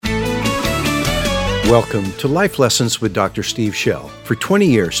Welcome to Life Lessons with Dr. Steve Shell. For 20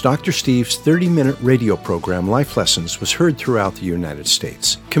 years, Dr. Steve's 30-minute radio program, Life Lessons, was heard throughout the United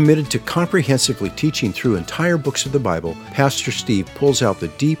States. Committed to comprehensively teaching through entire books of the Bible, Pastor Steve pulls out the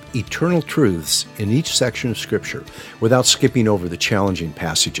deep, eternal truths in each section of Scripture without skipping over the challenging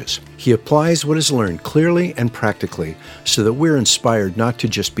passages. He applies what is learned clearly and practically so that we're inspired not to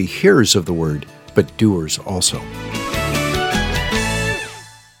just be hearers of the Word, but doers also.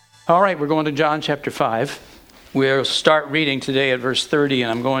 All right, we're going to John chapter 5. We'll start reading today at verse 30,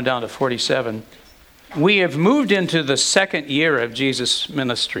 and I'm going down to 47. We have moved into the second year of Jesus'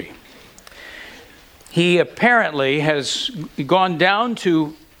 ministry. He apparently has gone down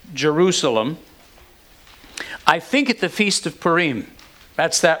to Jerusalem, I think at the Feast of Purim.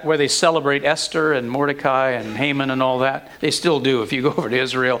 That's that where they celebrate Esther and Mordecai and Haman and all that. They still do. If you go over to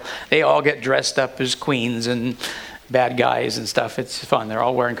Israel, they all get dressed up as queens and bad guys and stuff. It's fun. They're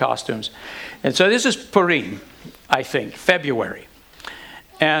all wearing costumes. And so this is Purim, I think, February.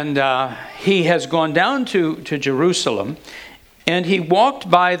 And he has gone down to Jerusalem, and he walked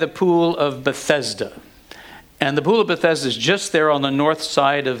by the pool of Bethesda. And the pool of Bethesda is just there on the north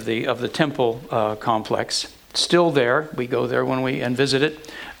side of the temple complex. Still there. We go there and visit it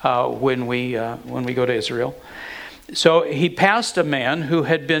when we go to Israel. So he passed a man who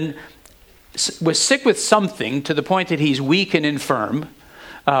was sick with something to the point that he's weak and infirm.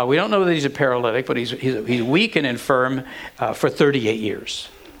 We don't know that he's a paralytic, but he's weak and infirm for 38 years.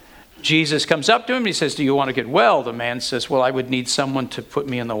 Jesus comes up to him. He says, "Do you want to get well?" The man says, "Well, I would need someone to put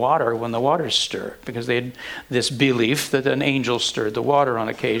me in the water when the waters stir," because they had this belief that an angel stirred the water on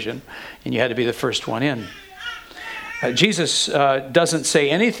occasion, and you had to be the first one in. Jesus doesn't say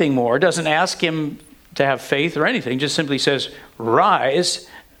anything more, doesn't ask him to have faith or anything, just simply says, "Rise,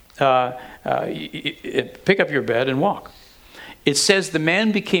 pick up your bed and walk." It says the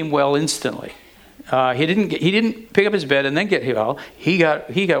man became well instantly. He didn't pick up his bed and then get well. He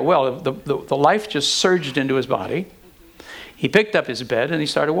got well. The life just surged into his body. He picked up his bed and he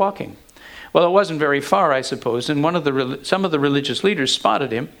started walking. Well, it wasn't very far, I suppose. And some of the religious leaders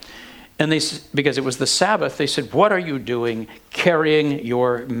spotted him. And because it was the Sabbath, they said, "What are you doing carrying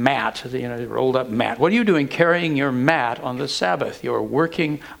your mat?" Rolled up mat. "What are you doing carrying your mat on the Sabbath? You're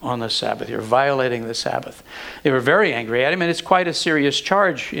working on the Sabbath. You're violating the Sabbath." They were very angry at him, and it's quite a serious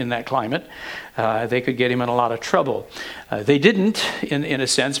charge in that climate. They could get him in a lot of trouble. They didn't, in a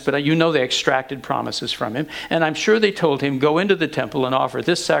sense, but they extracted promises from him. And I'm sure they told him, "Go into the temple and offer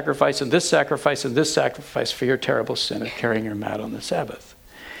this sacrifice and this sacrifice and this sacrifice for your terrible sin of carrying your mat on the Sabbath."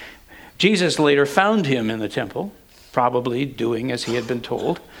 Jesus later found him in the temple, probably doing as he had been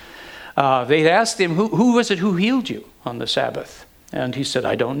told. They asked him, who was it who healed you on the Sabbath? And he said,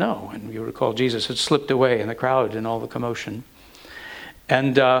 "I don't know." And you recall Jesus had slipped away in the crowd in all the commotion.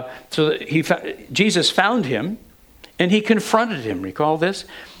 And so Jesus found him, and he confronted him. Recall this?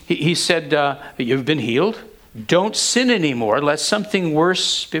 He said, "You've been healed. Don't sin anymore, lest something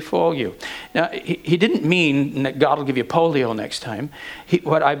worse befall you." Now, he didn't mean that God will give you polio next time.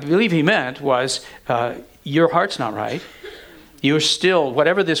 What I believe he meant was, your heart's not right. You're still,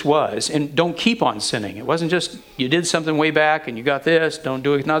 whatever this was, and don't keep on sinning. It wasn't just, you did something way back and you got this, don't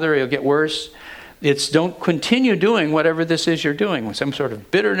do another, it'll get worse. It's don't continue doing whatever this is you're doing, with some sort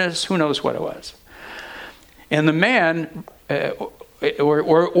of bitterness, who knows what it was. And the man,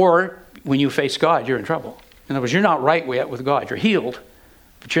 or when you face God, you're in trouble. In other words, you're not right yet with God. You're healed,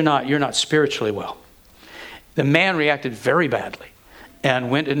 but you're not spiritually well. The man reacted very badly and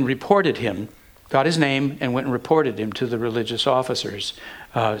went and reported him, got his name, and went and reported him to the religious officers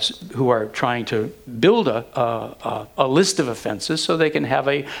who are trying to build a list of offenses so they can have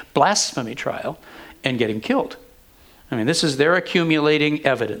a blasphemy trial and get him killed. I mean, they're accumulating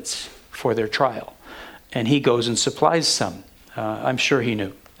evidence for their trial. And he goes and supplies some. I'm sure he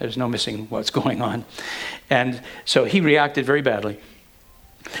knew. There's no missing what's going on. And so he reacted very badly.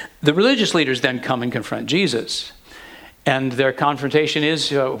 The religious leaders then come and confront Jesus. And their confrontation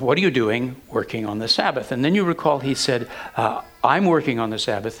is, "What are you doing working on the Sabbath?" And then you recall he said, "I'm working on the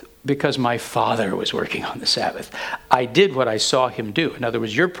Sabbath because my Father was working on the Sabbath. I did what I saw him do." In other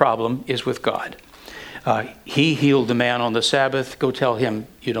words, your problem is with God. He healed the man on the Sabbath. Go tell him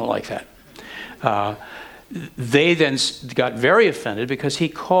you don't like that. They then got very offended because he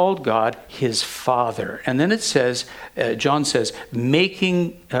called God his Father. And then it says, John says,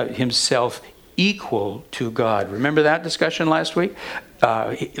 making himself equal to God. Remember that discussion last week?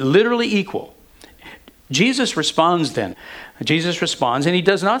 Literally equal. Jesus responds then. Jesus responds, and he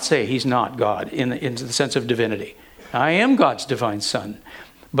does not say he's not God in the sense of divinity. I am God's divine son.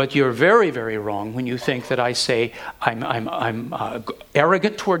 But you're very, very wrong when you think that I say I'm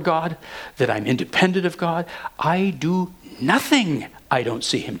arrogant toward God, that I'm independent of God. I do nothing I don't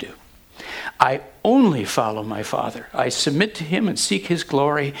see him do. I only follow my Father. I submit to him and seek his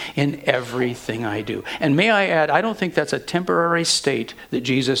glory in everything I do. And may I add, I don't think that's a temporary state that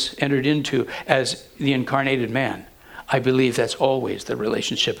Jesus entered into as the incarnated man. I believe that's always the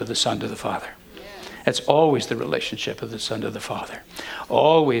relationship of the Son to the Father. That's always the relationship of the Son to the Father.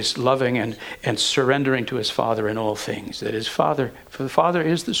 Always loving and surrendering to his Father in all things. That his Father, for the Father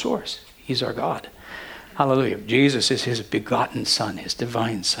is the source. He's our God. Hallelujah. Jesus is his begotten Son, his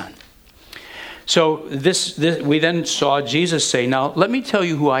divine Son. So this we then saw Jesus say, now let me tell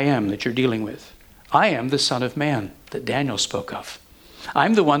you who I am that you're dealing with. I am the Son of Man that Daniel spoke of.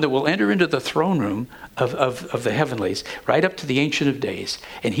 I'm the one that will enter into the throne room of the heavenlies, right up to the Ancient of Days,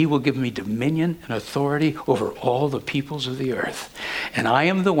 and he will give me dominion and authority over all the peoples of the earth. And I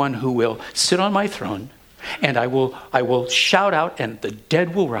am the one who will sit on my throne, and I will shout out, and the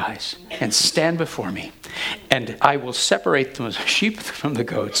dead will rise and stand before me. And I will separate the sheep from the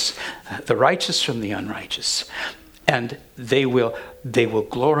goats, the righteous from the unrighteous. And they will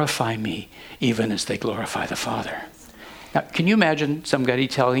glorify me even as they glorify the Father. Now, can you imagine somebody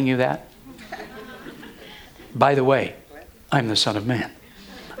telling you that? By the way, I'm the Son of Man.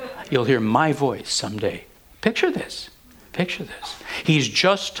 You'll hear my voice someday. Picture this. Picture this. He's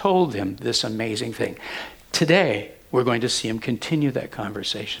just told them this amazing thing. Today, we're going to see him continue that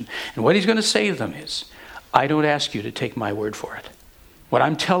conversation. And what he's going to say to them is, I don't ask you to take my word for it. What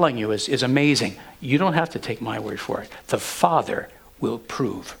I'm telling you is amazing. You don't have to take my word for it. The Father will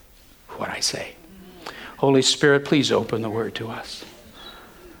prove what I say. Holy Spirit, please open the word to us.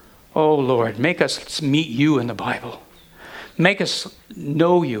 Oh, Lord, make us meet you in the Bible. Make us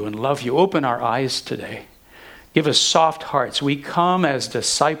know you and love you. Open our eyes today. Give us soft hearts. We come as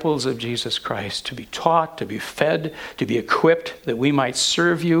disciples of Jesus Christ to be taught, to be fed, to be equipped, that we might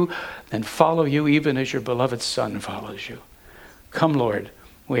serve you and follow you even as your beloved Son follows you. Come, Lord,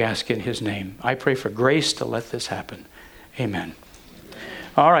 we ask in his name. I pray for grace to let this happen. Amen.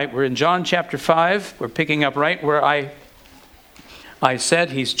 All right, we're in John chapter 5. We're picking up right where I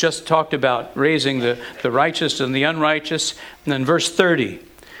said he's just talked about raising the righteous and the unrighteous. And then verse 30.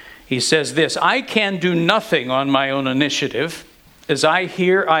 He says this, I can do nothing on my own initiative. As I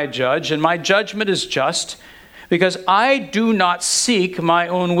hear, I judge, and my judgment is just, because I do not seek my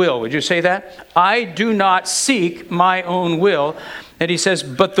own will. Would you say that? I do not seek my own will. And he says,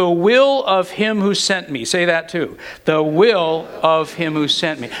 but the will of him who sent me. Say that too. The will of him who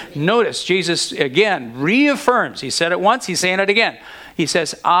sent me. Notice, Jesus again reaffirms. He said it once, he's saying it again. He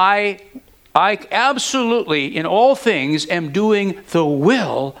says, I absolutely, in all things, am doing the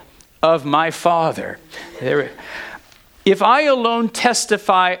will of my Father. If I alone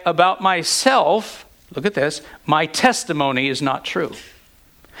testify about myself, look at this, my testimony is not true.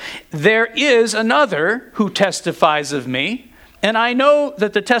 There is another who testifies of me, and I know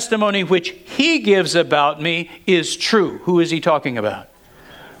that the testimony which he gives about me is true. Who is he talking about?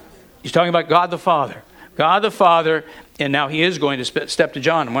 He's talking about God the Father. God the Father, and now he is going to step to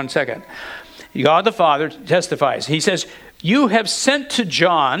John in 1 second. God the Father testifies. He says, you have sent to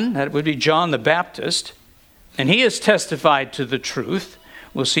John, that would be John the Baptist, and he has testified to the truth.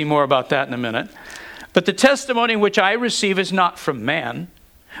 We'll see more about that in a minute. But the testimony which I receive is not from man.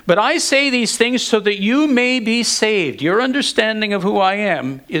 But I say these things so that you may be saved. Your understanding of who I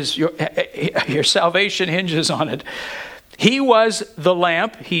am is your salvation hinges on it. He was the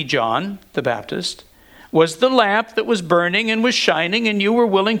lamp, he, John the Baptist, was the lamp that was burning and was shining, and you were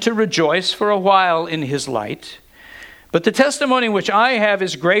willing to rejoice for a while in his light. But the testimony which I have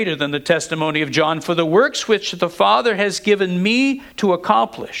is greater than the testimony of John, for the works which the Father has given me to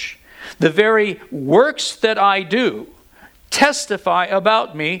accomplish, the very works that I do, testify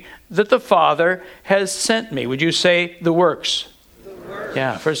about me that the Father has sent me. Would you say the works? The works.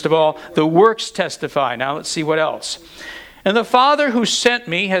 Yeah, first of all, the works testify. Now let's see what else. And the Father who sent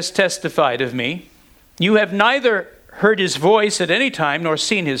me has testified of me. You have neither heard his voice at any time nor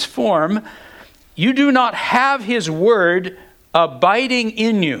seen his form. You do not have his word abiding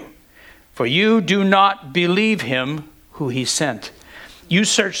in you, for you do not believe him who he sent. You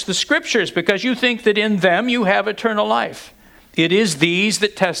search the scriptures because you think that in them you have eternal life. It is these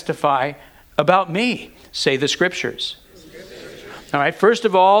that testify about me, say the scriptures. All right, first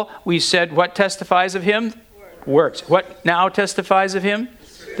of all, we said what testifies of him? Works. What now testifies of him?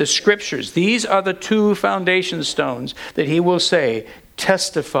 The scriptures. These are the two foundation stones that he will say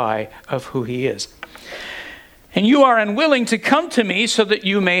testify of who he is. And you are unwilling to come to me so that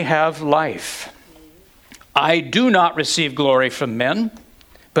you may have life. I do not receive glory from men,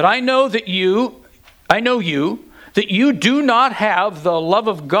 But I know you, that you do not have the love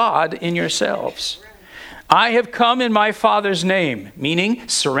of God in yourselves. I have come in my Father's name, meaning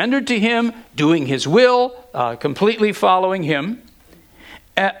surrendered to him, doing his will, completely following him.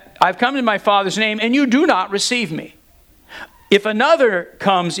 I've come in my Father's name, and you do not receive me. If another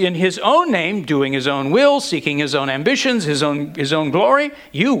comes in his own name, doing his own will, seeking his own ambitions, his own glory,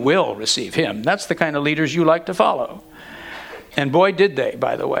 you will receive him. That's the kind of leaders you like to follow. And boy, did they,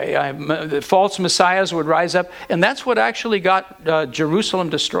 by the way. The false messiahs would rise up, and that's what actually got Jerusalem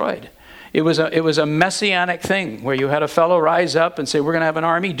destroyed. It was a messianic thing where you had a fellow rise up and say, we're going to have an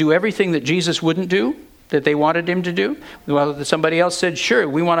army, do everything that Jesus wouldn't do, that they wanted him to do. Well, somebody else said, sure,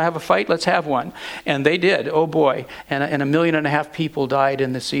 we want to have a fight, let's have one. And they did, oh boy. And 1.5 million people died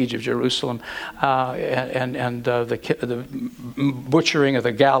in the siege of Jerusalem, and the butchering of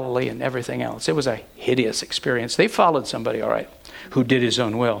the Galilee and everything else. It was a hideous experience. They followed somebody, all right, who did his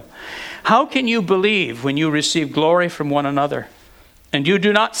own will. How can you believe when you receive glory from one another, and you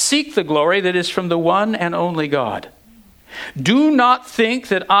do not seek the glory that is from the one and only God? Do not think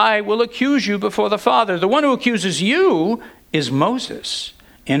that I will accuse you before the Father. The one who accuses you is Moses,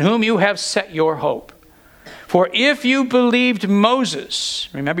 in whom you have set your hope. For if you believed Moses,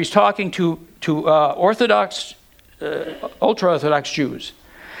 remember he's talking to Orthodox, ultra-Orthodox Jews,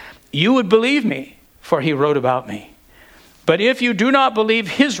 you would believe me, for he wrote about me. But if you do not believe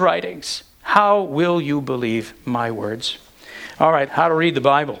his writings, how will you believe my words? All right, how to read the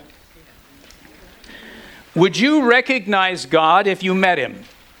Bible. Would you recognize God if you met him?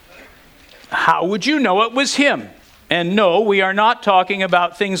 How would you know it was him? And no, we are not talking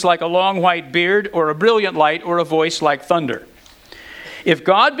about things like a long white beard or a brilliant light or a voice like thunder. If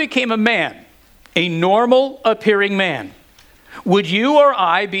God became a man, a normal appearing man, would you or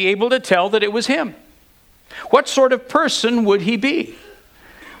I be able to tell that it was him? What sort of person would he be?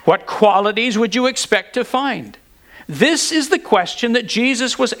 What qualities would you expect to find? This is the question that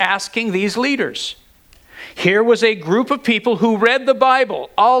Jesus was asking these leaders. Here was a group of people who read the Bible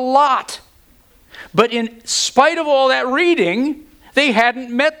a lot. But in spite of all that reading, they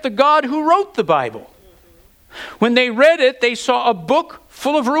hadn't met the God who wrote the Bible. When they read it, they saw a book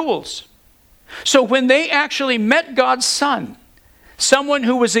full of rules. So when they actually met God's Son, someone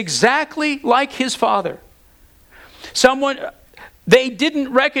who was exactly like his Father, they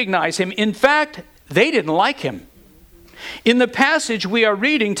didn't recognize him. In fact, they didn't like him. In the passage we are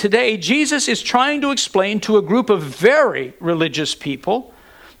reading today, Jesus is trying to explain to a group of very religious people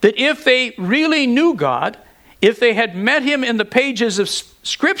that if they really knew God, if they had met him in the pages of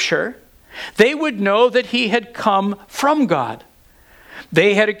Scripture, they would know that he had come from God.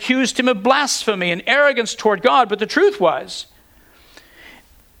 They had accused him of blasphemy and arrogance toward God, but the truth was,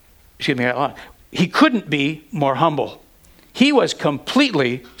 he couldn't be more humble. He was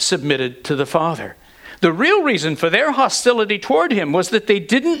completely submitted to the Father. The real reason for their hostility toward him was that they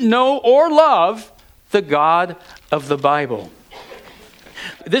didn't know or love the God of the Bible.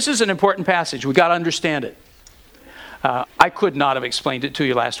 This is an important passage. We've got to understand it. I could not have explained it to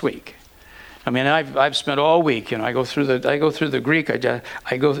you last week. I mean, I've spent all week, I go through the Greek.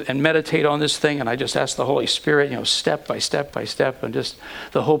 I go and meditate on this thing, and I just ask the Holy Spirit, step by step by step, and just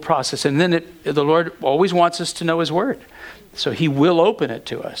the whole process. And then the Lord always wants us to know his word. So he will open it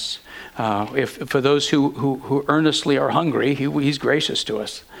to us. If for those who earnestly are hungry, he's gracious to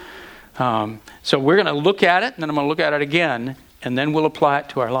us. So we're going to look at it, and then I'm going to look at it again, and then we'll apply it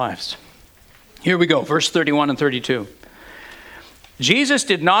to our lives. Here we go, verse 31 and 32. Jesus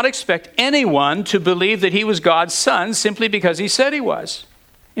did not expect anyone to believe that he was God's son simply because he said he was.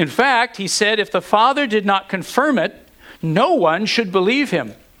 In fact, he said if the Father did not confirm it, no one should believe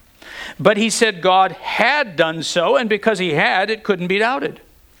him. But he said God had done so, and because he had, it couldn't be doubted.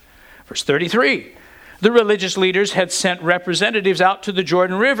 Verse 33, the religious leaders had sent representatives out to the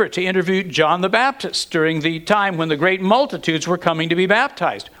Jordan River to interview John the Baptist during the time when the great multitudes were coming to be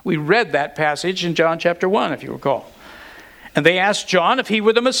baptized. We read that passage in John chapter 1, if you recall. And they asked John if he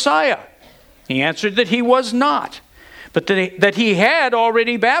were the Messiah. He answered that he was not, but that he had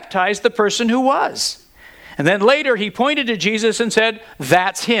already baptized the person who was. And then later he pointed to Jesus and said,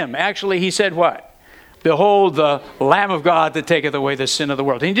 that's him. Actually, he said what? Behold, the Lamb of God that taketh away the sin of the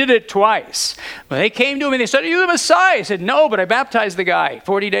world. And he did it twice. When they came to him and they said, are you the Messiah? He said, no, but I baptized the guy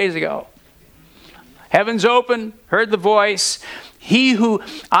 40 days ago. Heavens opened, heard the voice.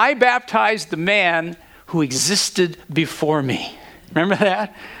 I baptized the man who existed before me. Remember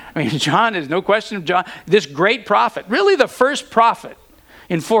that? I mean, John, there's no question of John. This great prophet, really the first prophet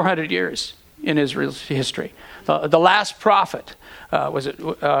in 400 years. in Israel's history. The last prophet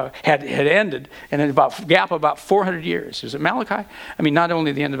had ended, and in about gap about 400 years. Is it Malachi? I mean, not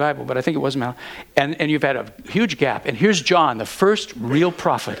only the end of the Bible, but I think it was Malachi. And you've had a huge gap. And here's John, the first real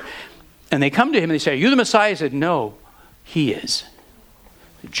prophet. And they come to him and they say, "Are you the Messiah?" He said, "No, he is."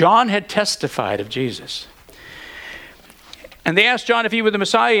 John had testified of Jesus. And they asked John if he were the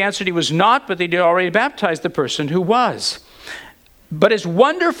Messiah. He answered he was not, but they did already baptize the person who was. But as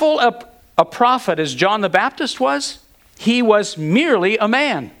wonderful a prophet as John the Baptist was, he was merely a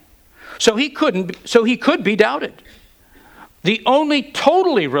man. So he could be doubted. The only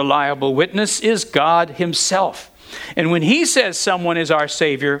totally reliable witness is God himself. And when he says someone is our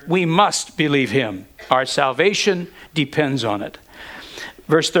Savior, we must believe him. Our salvation depends on it.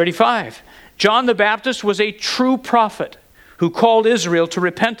 Verse 35, John the Baptist was a true prophet who called Israel to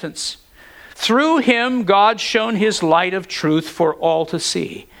repentance. Through him, God shone his light of truth for all to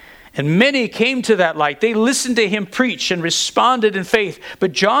see. And many came to that light. They listened to him preach and responded in faith.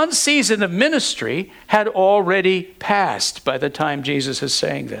 But John's season of ministry had already passed by the time Jesus is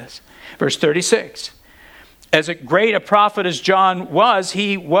saying this. Verse 36, as great a prophet as John was,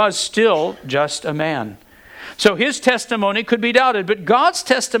 he was still just a man. So his testimony could be doubted, but God's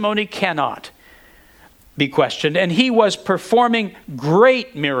testimony cannot be questioned. And he was performing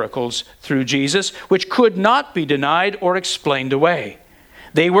great miracles through Jesus, which could not be denied or explained away.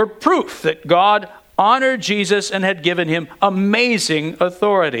 They were proof that God honored Jesus and had given him amazing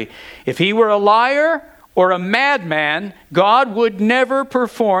authority. If he were a liar or a madman, God would never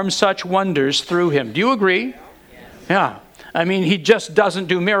perform such wonders through him. Do you agree? Yeah. I mean, he just doesn't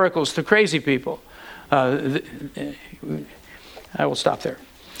do miracles to crazy people. I will stop there.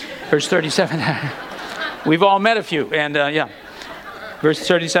 Verse 37. We've all met a few. And verse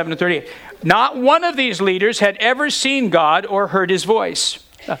 37 to 38. Not one of these leaders had ever seen God or heard his voice.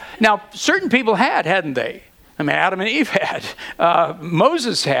 Now, certain people hadn't they? I mean, Adam and Eve had.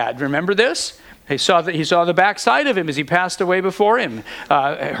 Moses had. Remember this? He saw the backside of him as he passed away before him.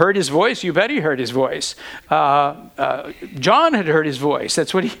 Heard his voice. You bet he heard his voice. John had heard his voice.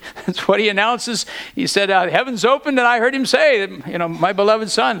 That's what he announces. He said, "Heavens opened, and I heard him say, my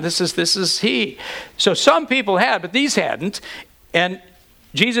beloved son, this is he." So some people had, but these hadn't. And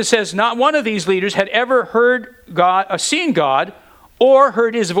Jesus says, not one of these leaders had ever heard God, seen God, or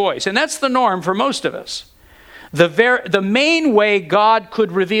heard his voice. And that's the norm for most of us. The main way God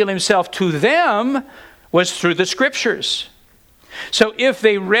could reveal himself to them was through the scriptures. So if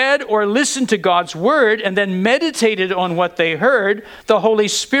they read or listened to God's word and then meditated on what they heard, the Holy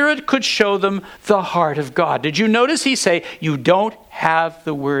Spirit could show them the heart of God. Did you notice he say, you don't have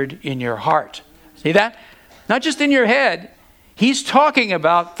the word in your heart? See that? Not just in your head. He's talking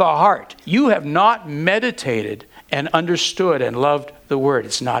about the heart. You have not meditated and understood and loved the word.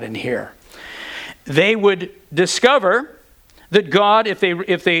 It's not in here. They would discover that God, if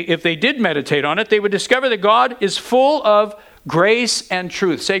they did meditate on it, they would discover that God is full of grace and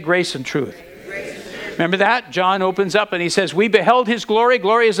truth. Say grace and truth. Remember that? John opens up and he says, we beheld his glory.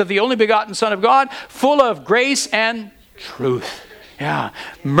 Glory is of the only begotten Son of God, full of grace and truth. Yeah.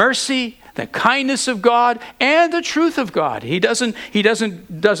 Mercy, the kindness of God, and the truth of God. He doesn't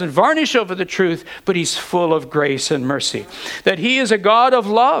varnish over the truth, but he's full of grace and mercy. That he is a God of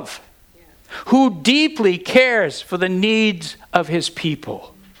love, who deeply cares for the needs of his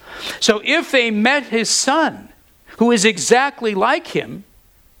people. So if they met his son, who is exactly like him,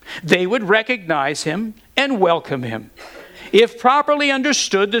 they would recognize him and welcome him. If properly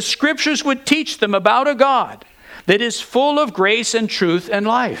understood, the scriptures would teach them about a God that is full of grace and truth and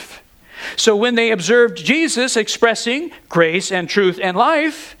life. So when they observed Jesus expressing grace and truth and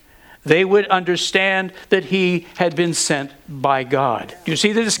life, they would understand that he had been sent by God. Do you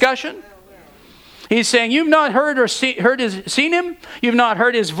see the discussion? He's saying, you've not heard or seen him, you've not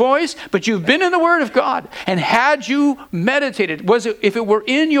heard his voice, but you've been in the Word of God. And had you meditated, if it were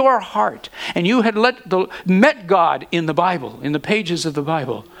in your heart, and you had met God in the Bible, in the pages of the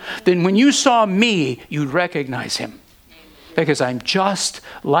Bible, then when you saw me, you'd recognize him. Because I'm just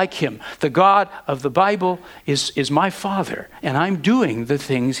like him. The God of the Bible is my Father, and I'm doing the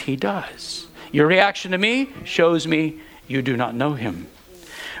things he does. Your reaction to me shows me you do not know him.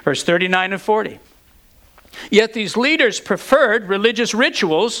 Verse 39 and 40. Yet these leaders preferred religious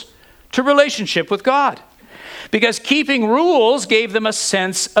rituals to relationship with God, because keeping rules gave them a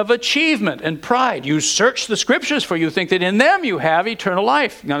sense of achievement and pride. You search the scriptures for you think that in them you have eternal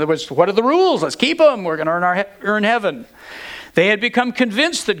life. In other words, what are the rules? Let's keep them. We're going to earn heaven. They had become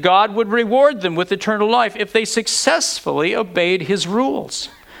convinced that God would reward them with eternal life if they successfully obeyed his rules.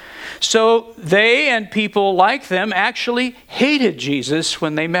 So they and people like them actually hated Jesus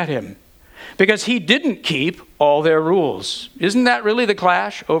when they met him. because he didn't keep all their rules. Isn't that really the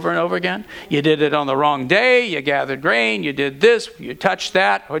clash over and over again? You did it on the wrong day, you gathered grain, you did this, you touched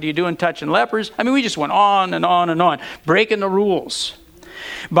that. What are you doing touching lepers? I mean, we just went on and on and on, breaking the rules.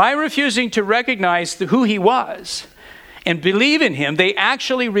 By refusing to recognize who he was and believe in him, they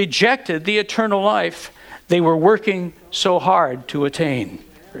actually rejected the eternal life they were working so hard to attain.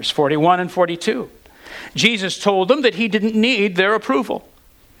 Verse 41 and 42. Jesus told them that he didn't need their approval.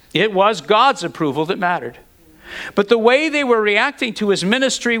 It was God's approval that mattered. But the way they were reacting to his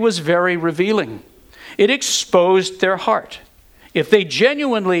ministry was very revealing. It exposed their heart. If they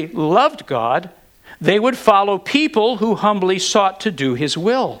genuinely loved God, they would follow people who humbly sought to do his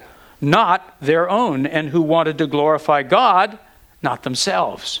will, not their own, and who wanted to glorify God, not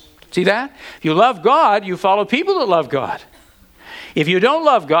themselves. See that? If you love God, you follow people that love God. If you don't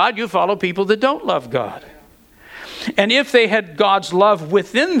love God, you follow people that don't love God. And if they had God's love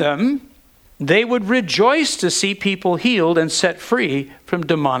within them, they would rejoice to see people healed and set free from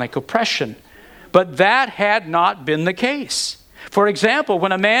demonic oppression. But that had not been the case. For example,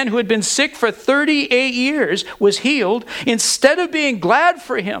 when a man who had been sick for 38 years was healed, instead of being glad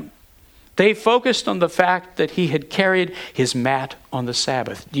for him, they focused on the fact that he had carried his mat on the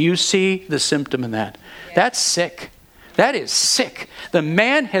Sabbath. Do you see the symptom in that? That's sick. That is sick. The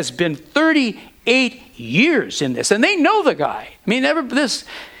man has been 38 years in this, and they know the guy. I mean, this.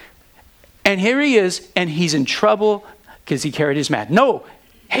 And here he is, and he's in trouble because he carried his mat. No,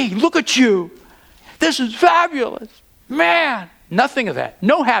 hey, look at you. This is fabulous. Man, nothing of that.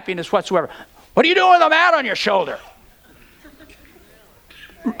 No happiness whatsoever. What are you doing with a mat on your shoulder?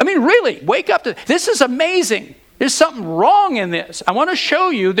 I mean, really, wake up to this. Is amazing. There's something wrong in this. I want to show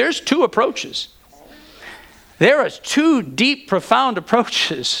you there's two approaches. There are two deep, profound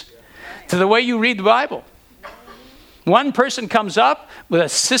approaches to the way you read the Bible. One person comes up with a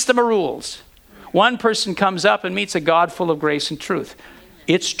system of rules. One person comes up and meets a God full of grace and truth.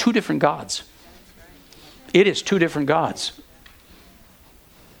 It's two different gods. It is two different gods.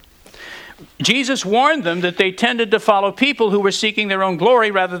 Jesus warned them that they tended to follow people who were seeking their own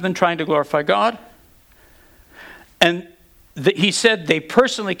glory rather than trying to glorify God. And he said they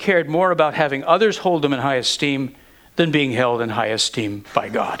personally cared more about having others hold them in high esteem than being held in high esteem by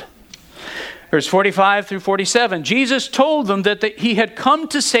God. Verse 45 through 47, Jesus told them that he had come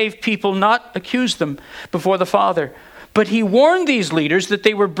to save people, not accuse them before the Father. But he warned these leaders that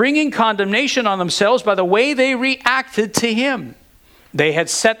they were bringing condemnation on themselves by the way they reacted to him. They had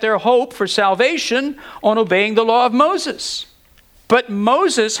set their hope for salvation on obeying the law of Moses. But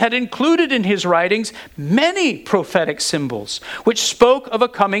Moses had included in his writings many prophetic symbols which spoke of a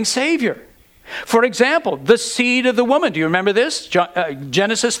coming Savior. For example, the seed of the woman. Do you remember this?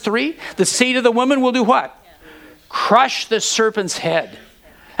 Genesis 3. The seed of the woman will do what? Crush the serpent's head.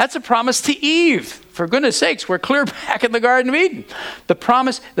 That's a promise to Eve. For goodness sakes, we're clear back in the Garden of Eden. The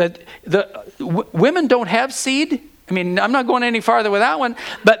promise that women don't have seed. I mean, I'm not going any farther with that one,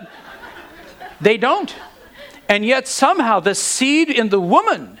 but they don't. And yet somehow the seed in the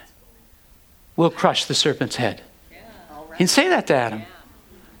woman will crush the serpent's head. And say that to Adam.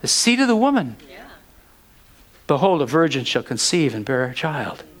 The seed of the woman. Behold, a virgin shall conceive and bear a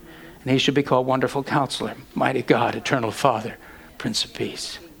child. And he shall be called Wonderful Counselor, Mighty God, Eternal Father, Prince of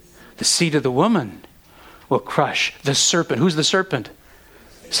Peace. The seed of the woman will crush the serpent. Who's the serpent?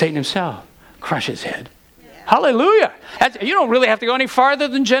 Satan himself. Crush his head. Hallelujah. You don't really have to go any farther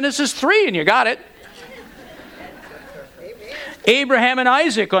than Genesis 3 and you got it. Abraham and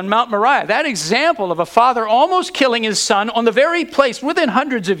Isaac on Mount Moriah. That example of a father almost killing his son on the very place within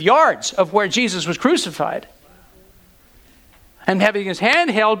hundreds of yards of where Jesus was crucified. And having his hand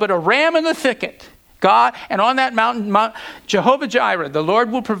held but a ram in the thicket. God, and on that mountain, Jehovah Jireh, the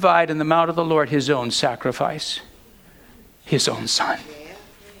Lord will provide in the mount of the Lord his own sacrifice. His own son.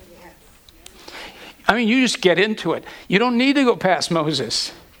 I mean, you just get into it. You don't need to go past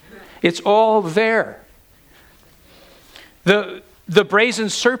Moses. It's all there. The brazen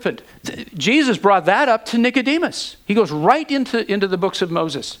serpent. Jesus brought that up to Nicodemus. He goes right into the books of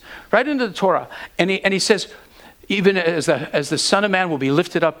Moses, right into the Torah. And he says, even as the Son of Man will be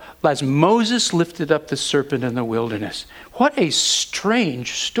lifted up, as Moses lifted up the serpent in the wilderness. What a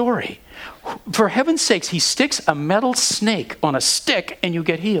strange story. For heaven's sakes, he sticks a metal snake on a stick and you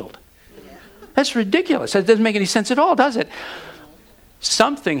get healed. That's ridiculous. That doesn't make any sense at all, does it?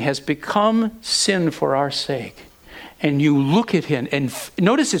 Something has become sin for our sake. And you look at him and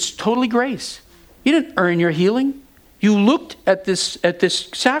notice it's totally grace. You didn't earn your healing. You looked at this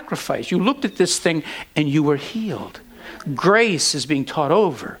sacrifice. You looked at this thing and you were healed. Grace is being taught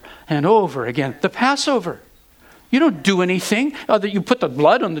over and over again. The Passover. You don't do anything. You put the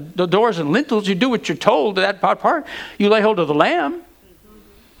blood on the doors and lintels. You do what you're told, that part. You lay hold of the lamb,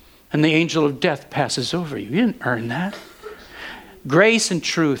 and the angel of death passes over you. You didn't earn that. Grace and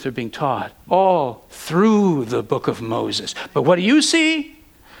truth are being taught all through the book of Moses. But what do you see?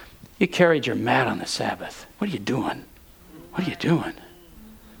 You carried your mat on the Sabbath. What are you doing? What are you doing?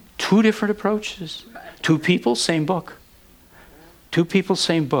 Two different approaches. Two people, same book. Two people,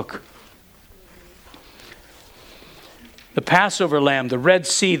 same book. The Passover lamb, the Red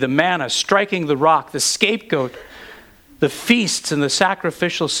Sea, the manna striking the rock, the scapegoat, the feasts and the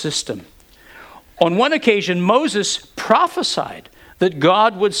sacrificial system. On one occasion, Moses prophesied that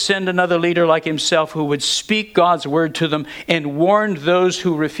God would send another leader like himself who would speak God's word to them, and warned those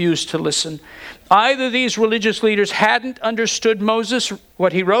who refused to listen. Either these religious leaders hadn't understood Moses,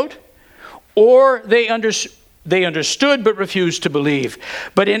 what he wrote, or they understood but refused to believe.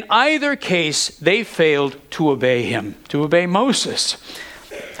 But in either case, they failed to obey him, to obey Moses.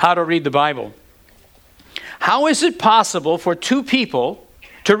 How to read the Bible. How is it possible for two people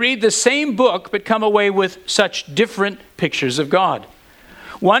to read the same book but come away with such different pictures of God?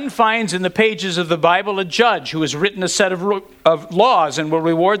 One finds in the pages of the Bible a judge who has written a set of laws and will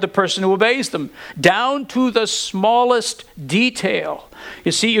reward the person who obeys them, down to the smallest detail.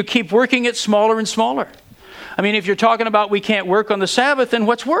 You see, you keep working it smaller and smaller. I mean, if you're talking about we can't work on the Sabbath, then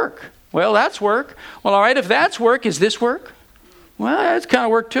what's work? Well, that's work. Well, all right, if that's work, is this work? Well, that's kind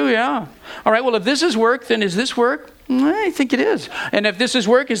of work too, yeah. All right, well, if this is work, then is this work? I think it is. And if this is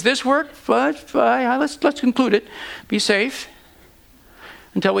work, is this work? But let's conclude it. Be safe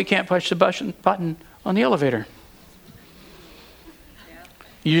until we can't push the button on the elevator.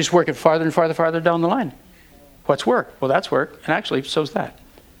 You just work it farther and farther down the line. What's work? Well, that's work. And actually, so's that.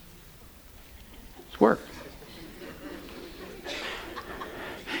 It's work.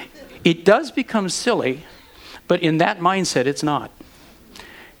 It does become silly, but in that mindset, it's not.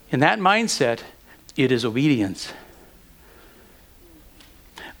 In that mindset, it is obedience.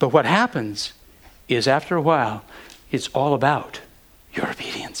 But what happens is after a while, it's all about your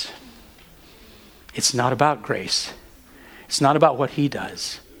obedience. It's not about grace. It's not about what he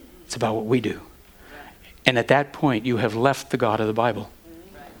does. It's about what we do. And at that point, you have left the God of the Bible.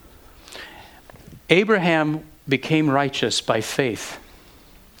 Abraham became righteous by faith.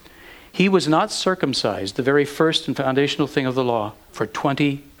 He was not circumcised, the very first and foundational thing of the law, for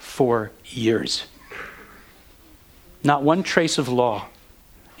 24 years. Not one trace of law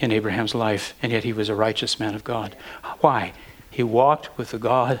in Abraham's life, and yet he was a righteous man of God. Why? He walked with the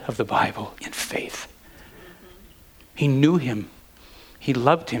God of the Bible in faith. He knew him. He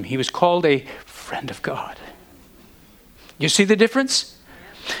loved him. He was called a friend of God. You see the difference?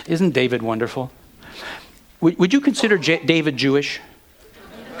 Isn't David wonderful? Would you consider David Jewish?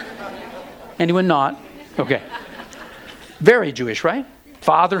 Anyone not? Okay. Very Jewish, right?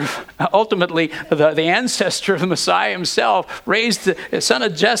 Father, ultimately, the ancestor of the Messiah himself, raised the son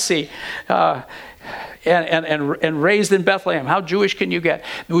of Jesse, and raised in Bethlehem. How Jewish can you get?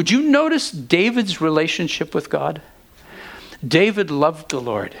 Would you notice David's relationship with God? David loved the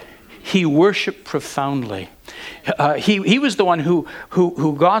Lord. He worshiped profoundly. He was the one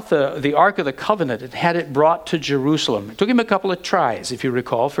who got the Ark of the Covenant and had it brought to Jerusalem. It took him a couple of tries, if you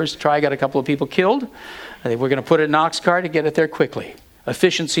recall. First try got a couple of people killed. They were going to put it in an ox cart to get it there quickly.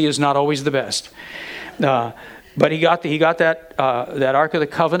 Efficiency is not always the best. But he got that Ark of the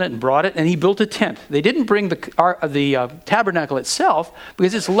Covenant and brought it, and he built a tent. They didn't bring the tabernacle itself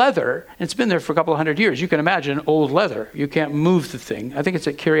because it's leather, and it's been there for a couple of hundred years. You can imagine old leather. You can't move the thing. I think it's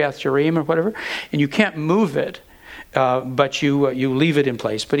at Kiriath Jearim or whatever, and you can't move it, but you leave it in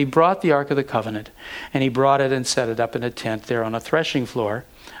place. But he brought the Ark of the Covenant, and he brought it and set it up in a tent there on a threshing floor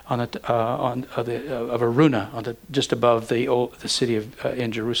of Aruna, just above the city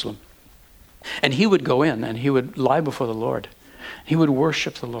in Jerusalem. And he would go in and he would lie before the Lord. He would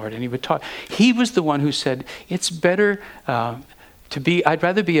worship the Lord and he would talk. He was the one who said, it's better I'd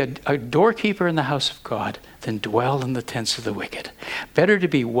rather be a doorkeeper in the house of God than dwell in the tents of the wicked. Better to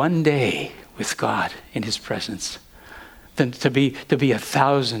be one day with God in his presence than to be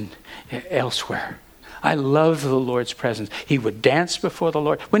 1,000 elsewhere. I love the Lord's presence. He would dance before the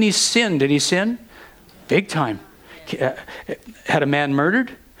Lord. When he sinned, did he sin? Big time. Had a man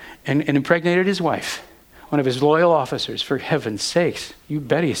murdered? And impregnated his wife, one of his loyal officers. For heaven's sakes, you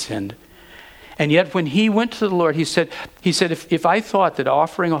bet he sinned. And yet when he went to the Lord, he said, if I thought that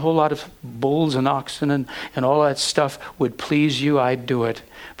offering a whole lot of bulls and oxen and all that stuff would please you, I'd do it.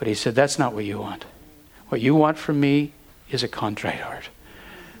 But he said, that's not what you want. What you want from me is a contrite heart.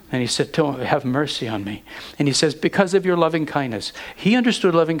 And he said, have mercy on me. And he says, because of your loving kindness. He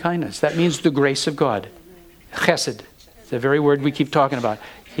understood loving kindness. That means the grace of God. Chesed, the very word we keep talking about.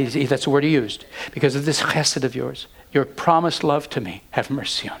 That's the word he used. Because of this chesed of yours, your promised love to me, have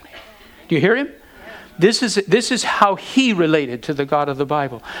mercy on me. Do you hear him? This is how he related to the God of the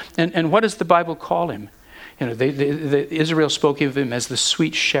Bible. And what does the Bible call him? You know, Israel spoke of him as the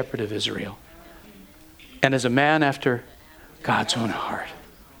sweet shepherd of Israel. And as a man after God's own heart.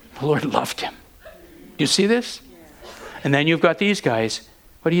 The Lord loved him. Do you see this? And then you've got these guys.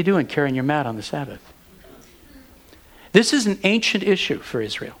 What are you doing carrying your mat on the Sabbath? This is an ancient issue for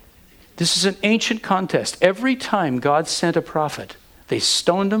Israel. This is an ancient contest. Every time God sent a prophet, they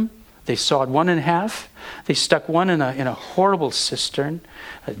stoned him. They sawed one in half. They stuck one in a horrible cistern.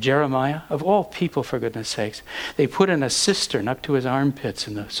 Jeremiah, of all people, for goodness sakes. They put in a cistern up to his armpits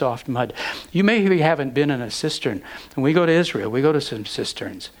in the soft mud. You maybe haven't been in a cistern. When we go to Israel, we go to some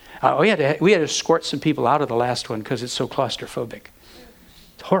cisterns. We had to escort some people out of the last one because it's so claustrophobic.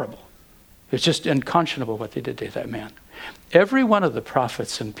 It's horrible. It's just unconscionable what they did to that man. Every one of the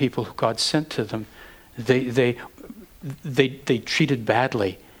prophets and people who God sent to them, they treated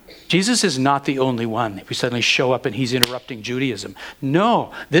badly. Jesus is not the only one. We suddenly show up and he's interrupting Judaism.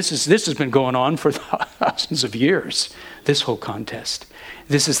 No, this has been going on for thousands of years, this whole contest.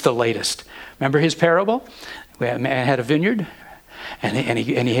 This is the latest. Remember his parable? A man had a vineyard, and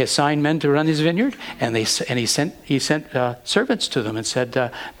he assigned men to run his vineyard, and he sent servants to them and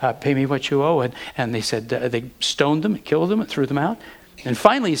said, pay me what you owe. And they said, they stoned them, killed them, and threw them out. And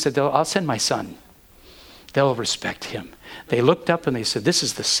finally he said, I'll send my son. They'll respect him. They looked up and they said, this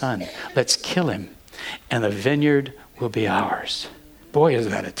is the son. Let's kill him. And the vineyard will be ours. Boy, is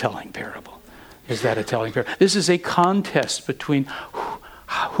that a telling parable. Is that a telling parable? This is a contest between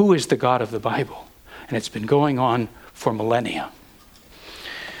who is the God of the Bible. And it's been going on for millennia.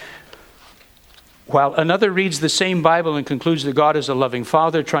 While another reads the same Bible and concludes that God is a loving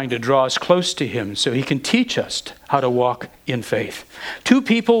Father trying to draw us close to him so he can teach us how to walk in faith. Two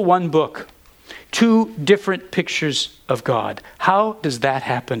people, one book. Two different pictures of God. How does that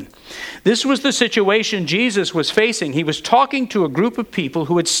happen? This was the situation Jesus was facing. He was talking to a group of people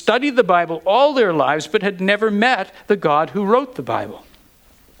who had studied the Bible all their lives but had never met the God who wrote the Bible.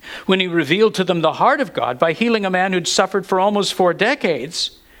 When he revealed to them the heart of God by healing a man who'd suffered for almost 4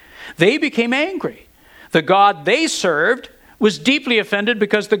 decades, they became angry. The God they served was deeply offended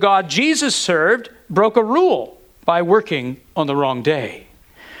because the God Jesus served broke a rule by working on the wrong day.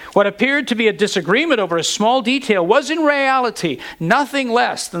 What appeared to be a disagreement over a small detail was in reality nothing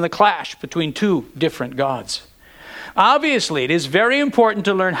less than the clash between two different gods. Obviously, it is very important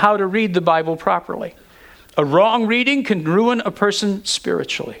to learn how to read the Bible properly. A wrong reading can ruin a person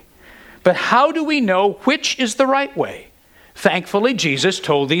spiritually. But how do we know which is the right way? Thankfully, Jesus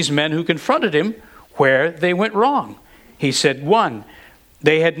told these men who confronted him where they went wrong. He said, 1,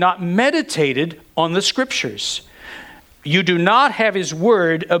 they had not meditated on the scriptures. You do not have his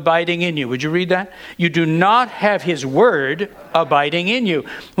word abiding in you. Would you read that? You do not have his word abiding in you.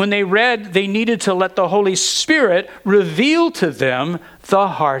 When they read, they needed to let the Holy Spirit reveal to them the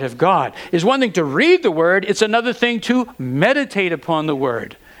heart of God. It's one thing to read the word. It's another thing to meditate upon the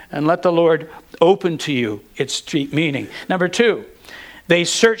word and let the Lord open to you its deep meaning. Number 2, they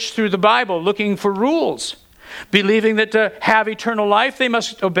searched through the Bible looking for rules. Believing that to have eternal life, they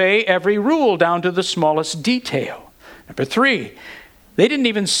must obey every rule down to the smallest detail. Number 3, they didn't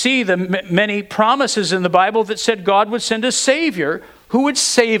even see the many promises in the Bible that said God would send a Savior who would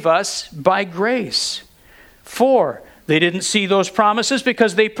save us by grace. 4, they didn't see those promises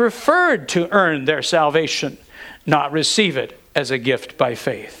because they preferred to earn their salvation, not receive it as a gift by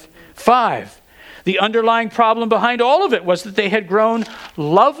faith. 5, the underlying problem behind all of it was that they had grown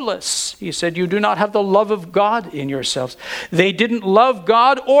loveless. He said, you do not have the love of God in yourselves. They didn't love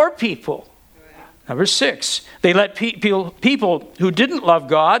God or people. Number 6, they let people who didn't love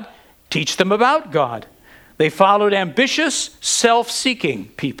God teach them about God. They followed ambitious, self-seeking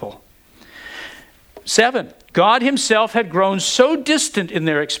people. 7, God himself had grown so distant in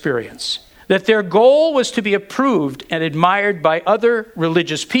their experience that their goal was to be approved and admired by other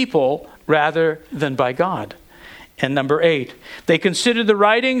religious people rather than by God. And number 8, they considered the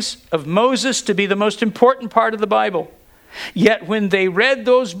writings of Moses to be the most important part of the Bible. Yet when they read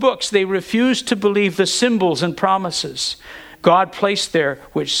those books, they refused to believe the symbols and promises God placed there,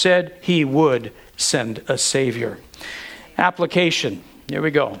 which said he would send a Savior. Application. Here we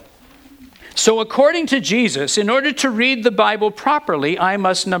go. So according to Jesus, in order to read the Bible properly, I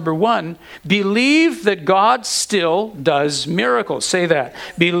must, number 1, believe that God still does miracles. Say that.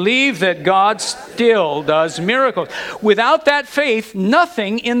 Believe that God still does miracles. Without that faith,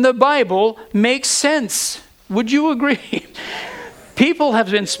 nothing in the Bible makes sense. Would you agree? People have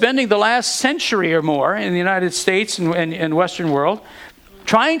been spending the last century or more in the United States and Western world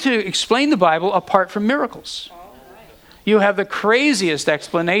trying to explain the Bible apart from miracles. You have the craziest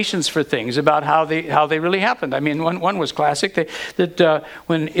explanations for things about how they really happened. I mean, one was classic, that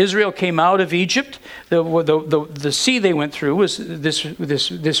when Israel came out of Egypt, the sea they went through was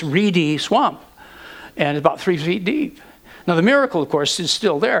this reedy swamp, and about 3 feet deep. Now, the miracle, of course, is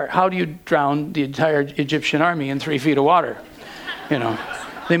still there. How do you drown the entire Egyptian army in 3 feet of water?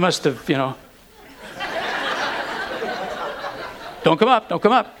 They must have, Don't come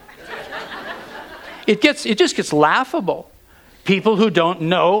up. It just gets laughable. People who don't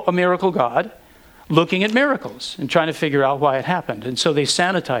know a miracle God looking at miracles and trying to figure out why it happened. And so they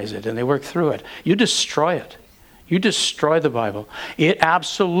sanitize it and they work through it. You destroy it. You destroy the Bible. It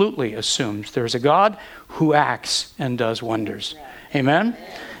absolutely assumes there's a God who acts and does wonders. Amen?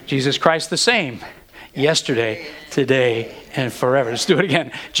 Jesus Christ the same. Yesterday, today, and forever. Let's do it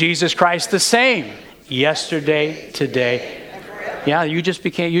again. Jesus Christ the same. Yesterday, today. Yeah, you just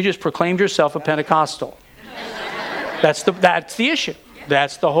proclaimed yourself a Pentecostal. That's the issue.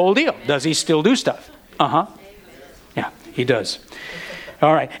 That's the whole deal. Does he still do stuff? Yeah, he does.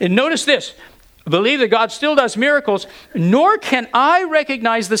 All right. And notice this. Believe that God still does miracles, nor can I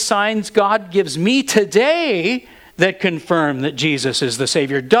recognize the signs God gives me today that confirm that Jesus is the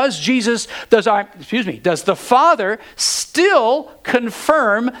Savior. Does the Father still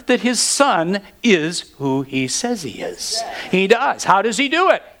confirm that his Son is who he says he is? He does. How does he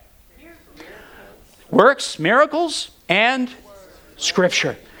do it? Works, miracles, and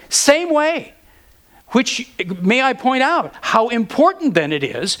Scripture. Same way. Which, may I point out, how important then it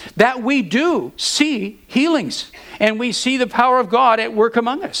is that we do see healings and we see the power of God at work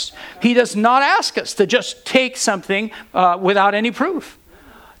among us. He does not ask us to just take something without any proof.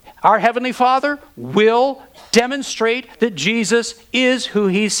 Our Heavenly Father will demonstrate that Jesus is who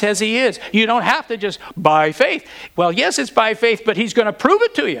he says he is. You don't have to just by faith. Well, yes, it's by faith, but he's going to prove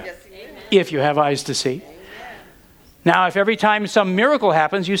it to you if you have eyes to see. Now, if every time some miracle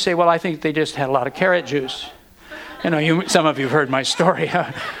happens, you say, well, I think they just had a lot of carrot juice. Some of you have heard my story.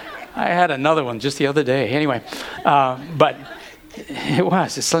 I had another one just the other day. Anyway, but it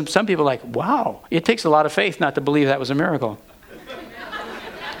was. Some people are like, wow, it takes a lot of faith not to believe that was a miracle.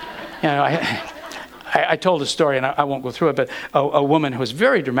 I told a story, and I won't go through it, but a woman who was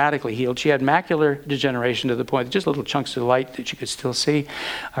very dramatically healed. She had macular degeneration to the point that just little chunks of light that she could still see.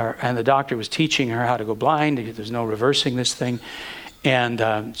 And the doctor was teaching her how to go blind. There's no reversing this thing.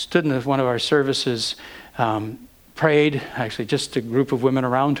 And stood in one of our services, prayed, actually just a group of women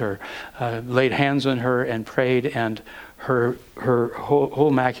around her, laid hands on her and prayed, and her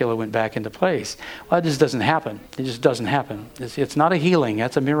whole macula went back into place. Well, it just doesn't happen. It just doesn't happen. It's not a healing.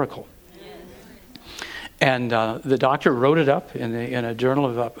 That's a miracle. And the doctor wrote it up in a journal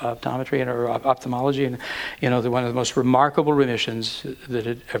of optometry or ophthalmology, and one of the most remarkable remissions that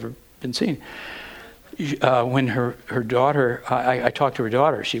had ever been seen. When her daughter, I talked to her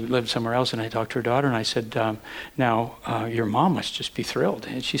daughter. She lived somewhere else, and I talked to her daughter, and I said, "Now your mom must just be thrilled."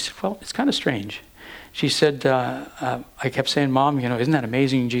 And she said, "Well, it's kind of strange." She said, "I kept saying, Mom, isn't that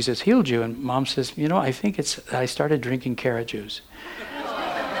amazing? Jesus healed you." And Mom says, "I think I started drinking carrot juice."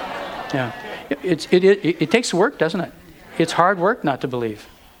 Yeah. It takes work, doesn't it? It's hard work not to believe.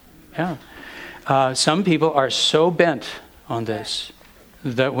 Yeah. Some people are so bent on this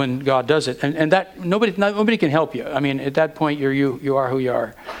that when God does it, and that nobody can help you. I mean, at that point, you are who you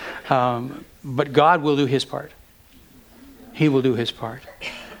are. But God will do his part. He will do his part,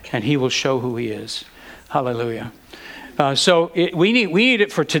 and he will show who he is. Hallelujah. We need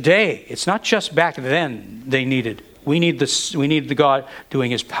it for today. It's not just back then they needed. We need the God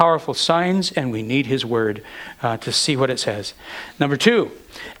doing his powerful signs, and we need his word to see what it says. Number 2,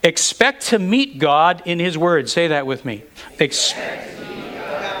 expect to meet God in his word. Say that with me. Expect to meet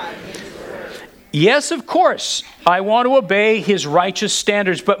God in his word. Yes, of course, I want to obey his righteous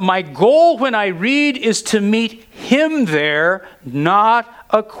standards, but my goal when I read is to meet him there, not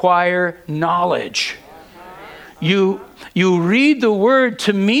acquire knowledge. You read the word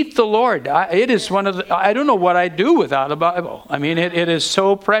to meet the Lord. It is I don't know what I'd do without a Bible. I mean, it is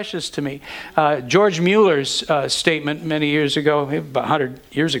so precious to me. George Mueller's statement many years ago, about 100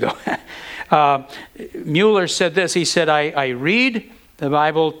 years ago, Mueller said this. He said, I read the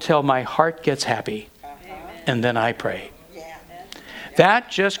Bible till my heart gets happy, and then I pray. That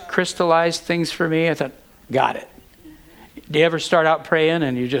just crystallized things for me. I thought, got it. Do you ever start out praying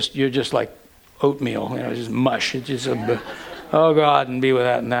and you're just like oatmeal, just mush. It's just oh God, and be with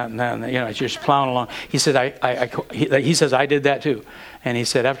that and that and that. And that. It's just plowing along. He said, he says, I did that too. And he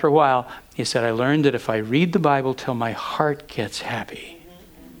said, after a while, he said, I learned that if I read the Bible till my heart gets happy,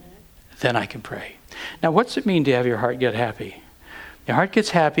 then I can pray. Now, what's it mean to have your heart get happy? Your heart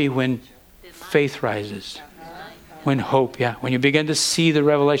gets happy when faith rises. When hope, when you begin to see the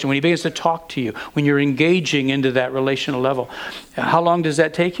revelation, when he begins to talk to you, when you're engaging into that relational level. How long does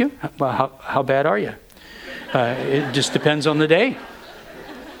that take you? Well, how bad are you? It just depends on the day.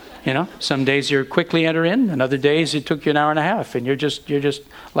 Some days you're quickly enter in, and other days it took you an hour and a half, and you're just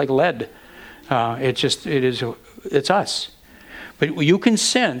like lead. It's us. But you can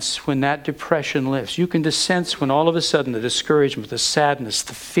sense when that depression lifts. You can sense when all of a sudden the discouragement, the sadness,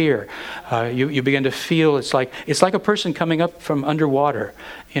 the fear, you begin to feel it's like a person coming up from underwater,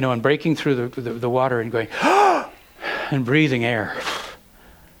 and breaking through the water and going, and breathing air.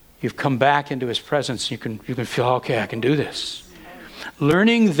 You've come back into his presence. You can feel, okay, I can do this.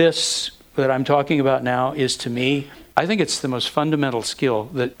 Learning this that I'm talking about now is, to me, I think it's the most fundamental skill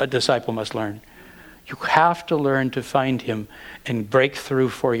that a disciple must learn. You have to learn to find him and break through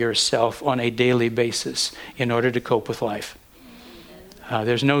for yourself on a daily basis in order to cope with life.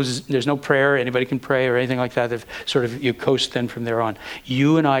 There's no prayer. Anybody can pray or anything like that. You coast then from there on.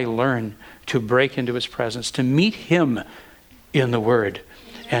 You and I learn to break into his presence, to meet him in the Word,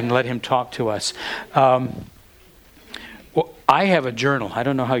 and let him talk to us. I have a journal. I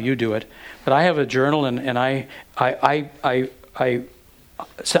don't know how you do it, but I have a journal, and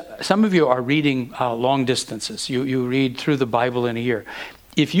some of you are reading long distances. You read through the Bible in a year.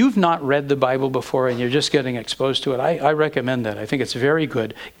 If you've not read the Bible before and you're just getting exposed to it, I recommend that. I think it's very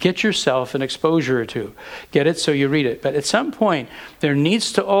good. Get yourself an exposure or two. Get it so you read it. But at some point, there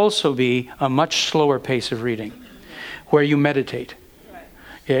needs to also be a much slower pace of reading where you meditate.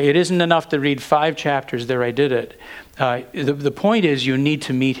 It isn't enough to read 5 chapters, there I did it. The point is you need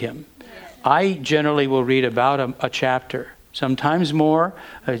to meet him. I generally will read about a chapter. Sometimes more,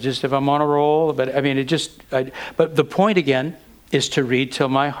 just if I'm on a roll. But but the point again is to read till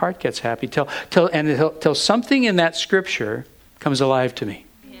my heart gets happy, till something in that scripture comes alive to me.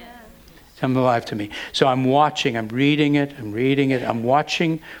 Comes alive to me. So I'm watching. I'm reading it. I'm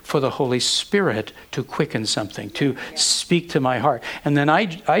watching for the Holy Spirit to quicken something, to speak to my heart. And then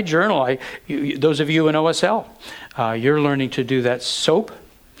I journal. Those of you in OSL, you're learning to do that. SOAP.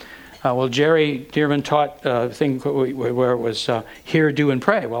 Jerry Dearman taught a thing where it was hear, do, and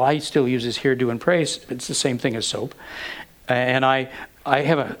pray. Well, I still use this hear, do, and pray. It's the same thing as SOAP. And I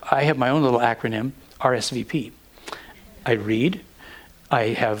have my own little acronym, RSVP. I read. I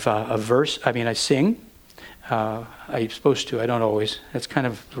have a verse. I sing. I'm supposed to. I don't always. That's kind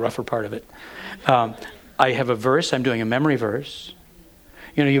of the rougher part of it. I have a verse. I'm doing a memory verse.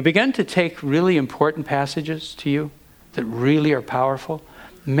 You begin to take really important passages to you that really are powerful.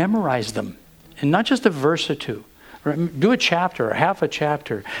 Memorize them. And not just a verse or two. Do a chapter or half a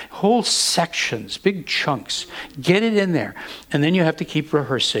chapter. Whole sections, big chunks. Get it in there. And then you have to keep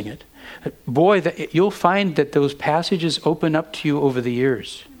rehearsing it. Boy, you'll find that those passages open up to you over the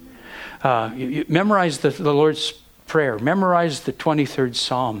years. You memorize the Lord's Prayer. Memorize the 23rd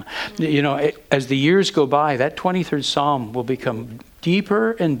Psalm. As the years go by, that 23rd Psalm will become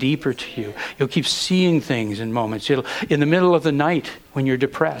deeper and deeper to you. You'll keep seeing things in moments. In the middle of the night when you're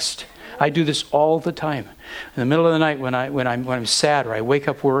depressed. I do this all the time. In the middle of the night when I'm sad or I wake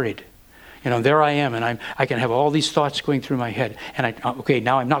up worried. There I am, and I can have all these thoughts going through my head. And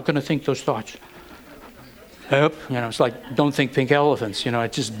now I'm not going to think those thoughts. It's like, don't think pink elephants.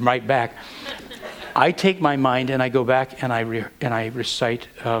 It's just right back. I take my mind and I go back and I recite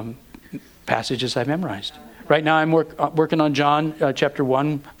passages I've memorized. Right now I'm working on John chapter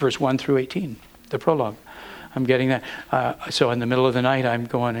 1, verse 1 through 18, the prologue. I'm getting that. So in the middle of the night, I'm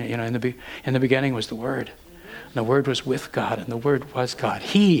going, in the beginning was the Word. And the Word was with God, and the Word was God.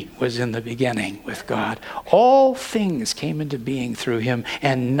 He was in the beginning with God. All things came into being through him,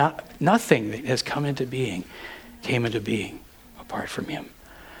 and nothing that has come into being came into being apart from him.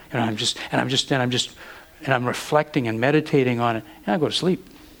 I'm reflecting and meditating on it, and I go to sleep.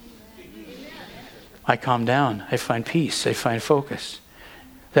 I calm down. I find peace. I find focus.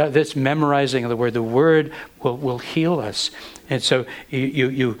 That's memorizing of the Word. The Word will heal us. And so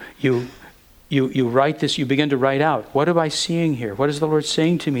you write this, you begin to write out, what am I seeing here? What is the Lord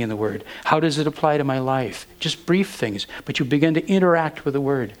saying to me in the Word? How does it apply to my life? Just brief things, but you begin to interact with the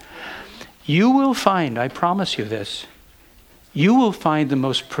Word. You will find, I promise you this, you will find the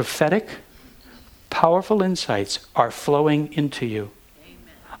most prophetic, powerful insights are flowing into you. Amen.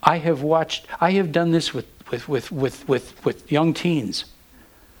 I have done this with young teens.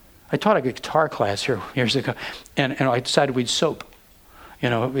 I taught a guitar class here years ago, and I decided we'd soap,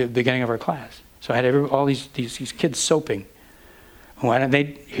 at the beginning of our class. So I had all these kids soaping. And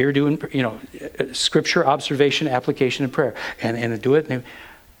they'd hear doing, scripture, observation, application, and prayer. And do it. And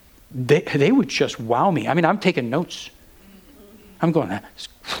they would just wow me. I mean, I'm taking notes. I'm going, that's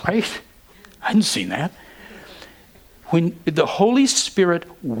great. I hadn't seen that. When the Holy Spirit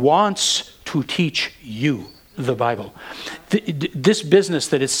wants to teach you the Bible, this business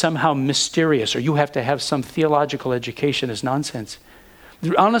that is somehow mysterious or you have to have some theological education is nonsense.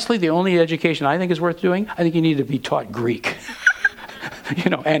 Honestly, the only education I think is worth doing, I think you need to be taught Greek.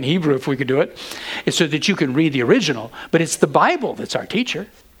 And Hebrew if we could do it. It's so that you can read the original. But it's the Bible that's our teacher.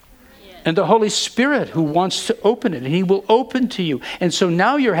 And the Holy Spirit who wants to open it. And He will open to you. And so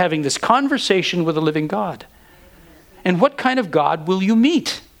now you're having this conversation with a living God. And what kind of God will you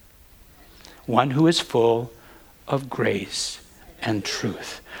meet? One who is full of grace and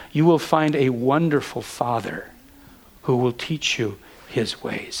truth. You will find a wonderful Father who will teach you His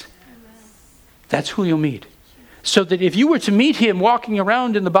ways. That's who you'll meet. So that if you were to meet Him walking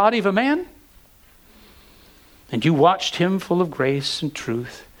around in the body of a man, and you watched Him full of grace and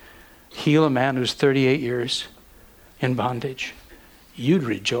truth heal a man who's 38 years in bondage, you'd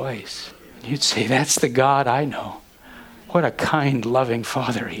rejoice. You'd say, that's the God I know. What a kind, loving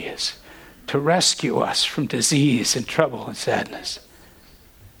Father He is to rescue us from disease and trouble and sadness.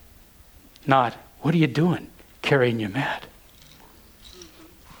 Not, what are you doing carrying your mat?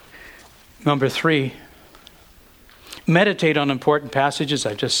 Number 3, meditate on important passages.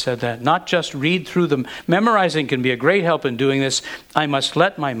 I just said that. Not just read through them. Memorizing can be a great help in doing this. I must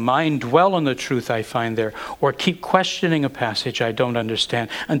let my mind dwell on the truth I find there, or keep questioning a passage I don't understand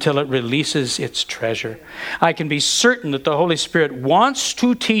until it releases its treasure. I can be certain that the Holy Spirit wants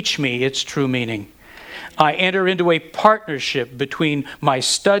to teach me its true meaning. I enter into a partnership between my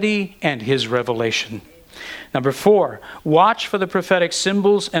study and His revelation. Number 4, watch for the prophetic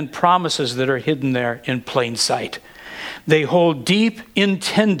symbols and promises that are hidden there in plain sight. They hold deep,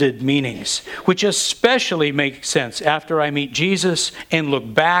 intended meanings, which especially make sense after I meet Jesus and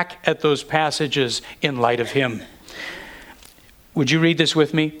look back at those passages in light of Him. Would you read this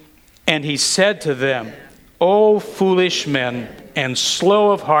with me? And He said to them, O foolish men, and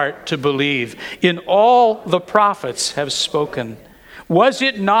slow of heart to believe in all the prophets have spoken. Was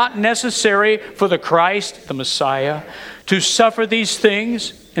it not necessary for the Christ, the Messiah, to suffer these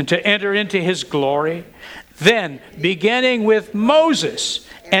things and to enter into His glory? Then, beginning with Moses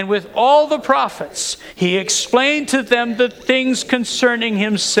and with all the prophets, He explained to them the things concerning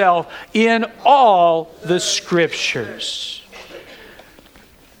Himself in all the Scriptures.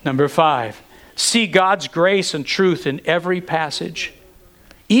 Number 5, see God's grace and truth in every passage,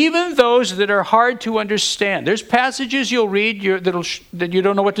 even those that are hard to understand. There's passages you'll read that you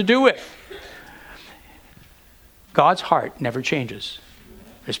don't know what to do with. God's heart never changes.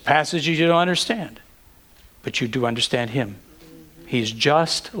 There's passages you don't understand, but you do understand Him. He's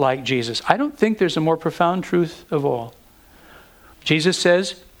just like Jesus. I don't think there's a more profound truth of all. Jesus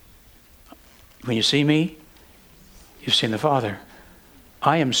says, when you see me, you've seen the Father.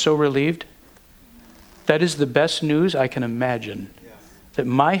 I am so relieved. That is the best news I can imagine. That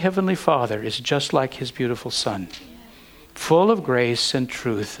my Heavenly Father is just like His beautiful Son, full of grace and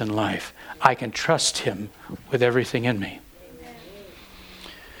truth and life. I can trust Him with everything in me.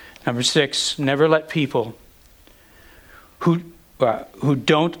 Number 6, never let people who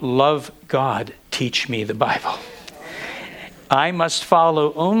don't love God teach me the Bible. I must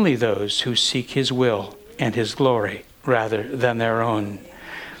follow only those who seek His will and His glory rather than their own.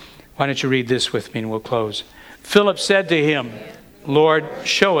 Why don't you read this with me and we'll close. Philip said to Him, Lord,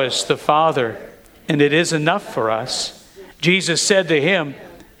 show us the Father, and it is enough for us. Jesus said to him,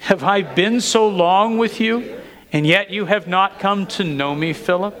 have I been so long with you, and yet you have not come to know me,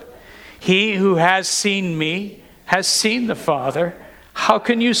 Philip? He who has seen me has seen the Father. How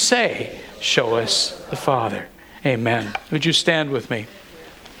can you say, show us the Father? Amen. Would you stand with me?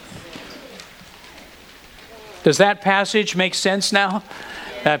 Does that passage make sense now?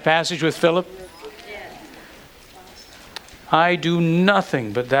 That passage with Philip? I do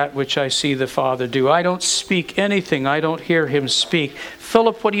nothing but that which I see the Father do. I don't speak anything. I don't hear Him speak.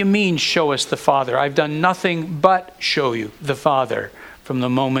 Philip, what do you mean, show us the Father? I've done nothing but show you the Father from the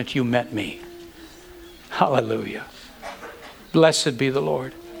moment you met me. Hallelujah. Blessed be the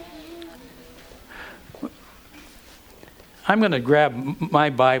Lord. I'm going to grab my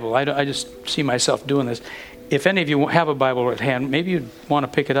Bible. I just see myself doing this. If any of you have a Bible at hand, maybe you'd want to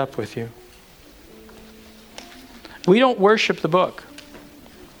pick it up with you. We don't worship the book.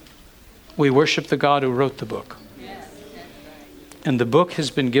 We worship the God who wrote the book. And the book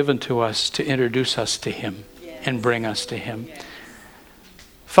has been given to us to introduce us to him and bring us to him.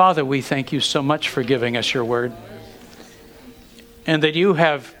 Father, we thank you so much for giving us your word, and that you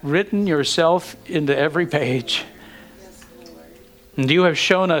have written yourself into every page. And you have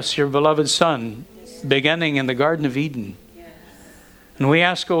shown us your beloved Son, beginning in the Garden of Eden. And we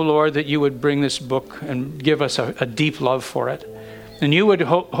ask, O Lord, that you would bring this book and give us a deep love for it. And you would,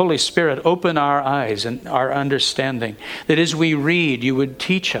 Holy Spirit, open our eyes and our understanding, that as we read, you would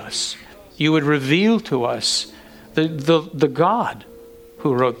teach us, you would reveal to us the God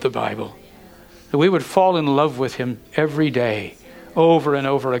who wrote the Bible, that we would fall in love with him every day, over and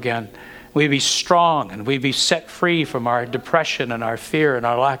over again. We'd be strong and we'd be set free from our depression and our fear and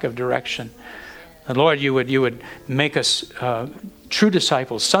our lack of direction. And Lord, you would make us true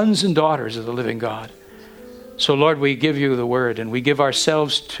disciples, sons and daughters of the living God. So Lord, we give you the word, and we give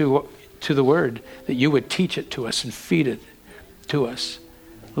ourselves to the word, that you would teach it to us and feed it to us.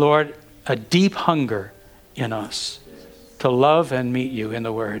 Lord, a deep hunger in us to love and meet you in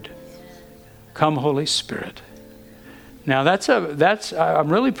the word. Come, Holy Spirit. Now I'm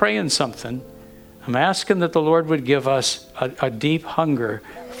really praying something. I'm asking that the Lord would give us a deep hunger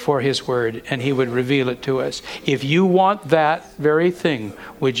for his word, and he would reveal it to us. If you want that very thing,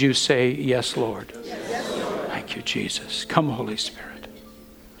 would you say, yes, Lord? Yes, Lord. Thank you, Jesus. Come, Holy Spirit.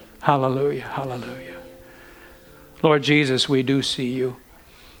 Hallelujah, hallelujah. Lord Jesus, we do see you.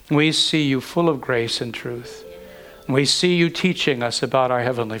 We see you full of grace and truth. We see you teaching us about our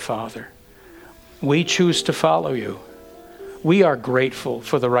Heavenly Father. We choose to follow you. We are grateful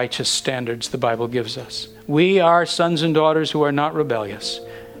for the righteous standards the Bible gives us. We are sons and daughters who are not rebellious.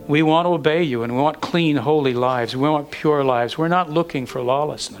 We want to obey you, and we want clean, holy lives. We want pure lives. We're not looking for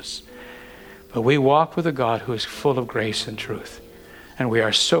lawlessness. But we walk with a God who is full of grace and truth. And we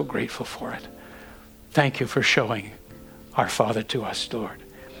are so grateful for it. Thank you for showing our Father to us, Lord.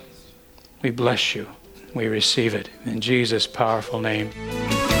 We bless you. We receive it in Jesus' powerful name.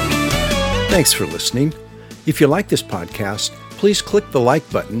 Thanks for listening. If you like this podcast, please click the like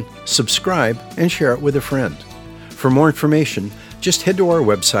button, subscribe, and share it with a friend. For more information, just head to our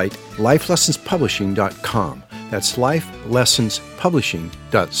website, lifelessonspublishing.com. That's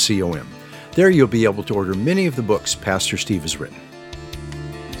lifelessonspublishing.com. There you'll be able to order many of the books Pastor Steve has written.